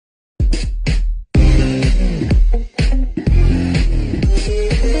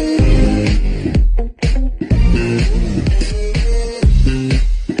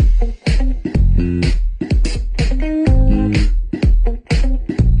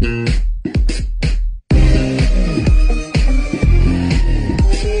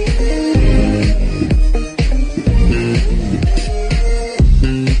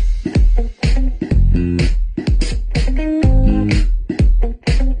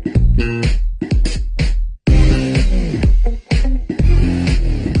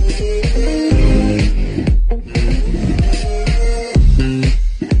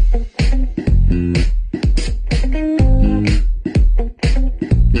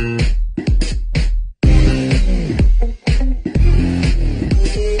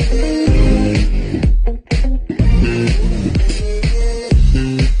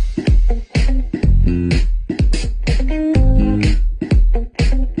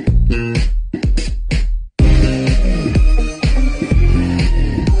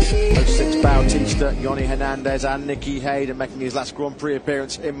Fernandez and Nicky Hayden making his last Grand Prix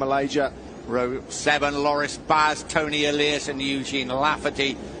appearance in Malaysia. Row 7, Loris Baz, Tony Elias and Eugene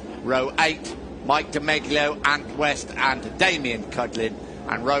Lafferty. Row 8, Mike DeMeglio, Ant West and Damien Cudlin.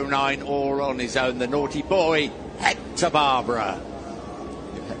 And row 9, all on his own, the naughty boy, Hector Barbara.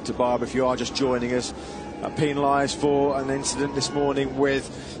 Hector Barbara, if you are just joining us, penalised for an incident this morning with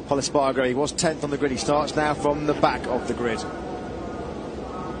Hollis Spargo. He was 10th on the grid. He starts now from the back of the grid.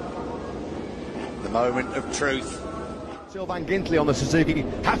 The moment of truth. Sylvain Gintley on the Suzuki.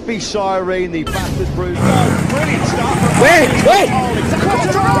 Happy Cyrene, the fastest bruise. Brilliant start. Wait!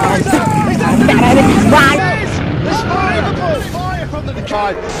 Fire from the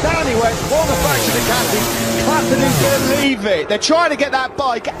side. Down he went, on the fraction of Ducati. Clapton is going to leave it. They're trying to get that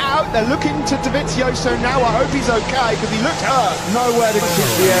bike out. They're looking to Dovizioso now. I hope he's okay because he looked hurt. Nowhere to get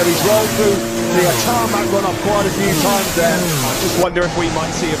the air. He's rolled through the tarmac run off quite a few times there. I just wonder if we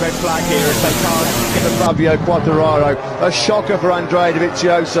might see a red flag here if they can't get the Fabio Quartararo. A shocker for Andrea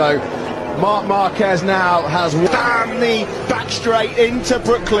Dovizioso. Marc Marquez now has down the back straight into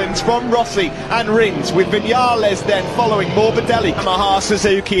Brooklands from Rossi and Rins, with Vinales then following Morbidelli. Yamaha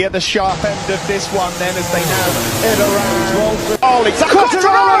Suzuki at the sharp end of this one then as they now head around. Oh,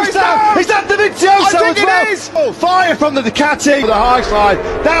 Quartararo's down! Is that Dovizioso as well? It is! Oh, fire from the Ducati. The high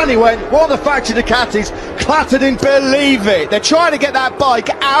side, down he went, one of the factory Ducatis, clattered in, believe it. They're trying to get that bike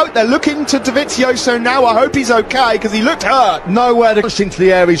out. They're looking to Dovizioso now. I hope he's okay because he looked hurt. Nowhere to push into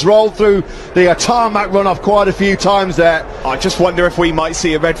the air. He's rolled through the tarmac run off quite a few times there. I just wonder if we might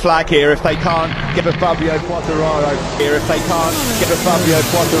see a red flag here if they can't get a Fabio Quartararo.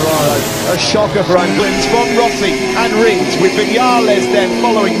 A shocker for Anglins from Rossi and Rins, with Vinales then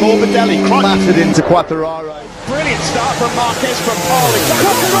following Morbidelli. Clattered into Quartararo. Brilliant start from Marquez from pole.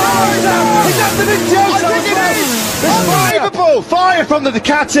 Quartararo down! Is that Dovizioso? I think it is! Unbelievable! Fire from the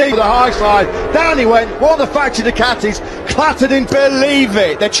Ducati. The high side, down he went, one of the factory Ducatis, clattered in, believe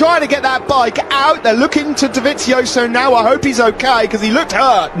it. They're trying to get that bike out. They're looking to Dovizioso now. I hope he's okay because he looked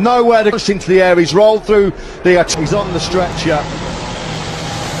hurt. Nowhere to push into the air. He's rolled through the. He's on the stretcher.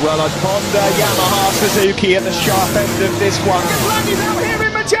 Well, I'd ponder Yamaha Suzuki at the sharp end of this one.